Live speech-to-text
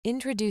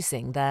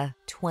Introducing the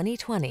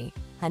 2020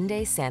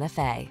 Hyundai Santa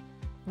Fe.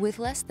 With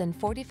less than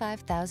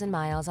 45,000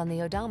 miles on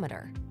the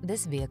odometer,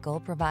 this vehicle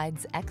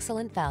provides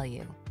excellent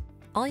value.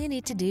 All you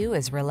need to do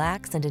is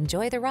relax and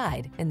enjoy the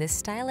ride in this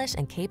stylish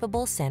and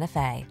capable Santa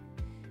Fe.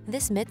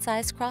 This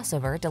midsize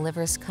crossover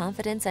delivers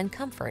confidence and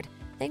comfort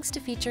thanks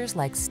to features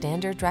like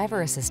standard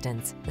driver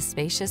assistance, a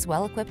spacious,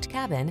 well-equipped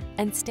cabin,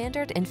 and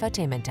standard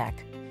infotainment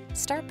tech.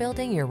 Start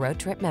building your road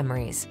trip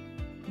memories.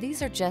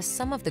 These are just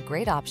some of the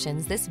great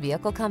options this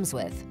vehicle comes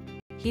with: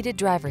 heated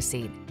driver's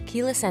seat,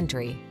 keyless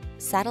entry,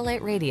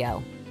 satellite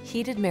radio,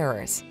 heated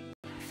mirrors,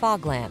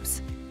 fog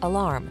lamps,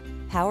 alarm,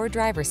 power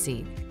driver's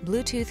seat,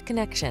 Bluetooth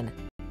connection,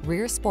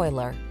 rear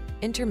spoiler,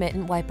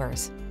 intermittent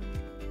wipers.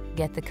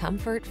 Get the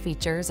comfort,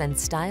 features, and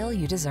style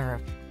you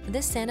deserve.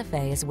 This Santa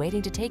Fe is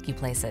waiting to take you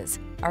places.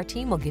 Our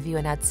team will give you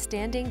an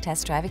outstanding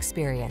test drive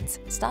experience.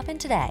 Stop in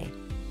today.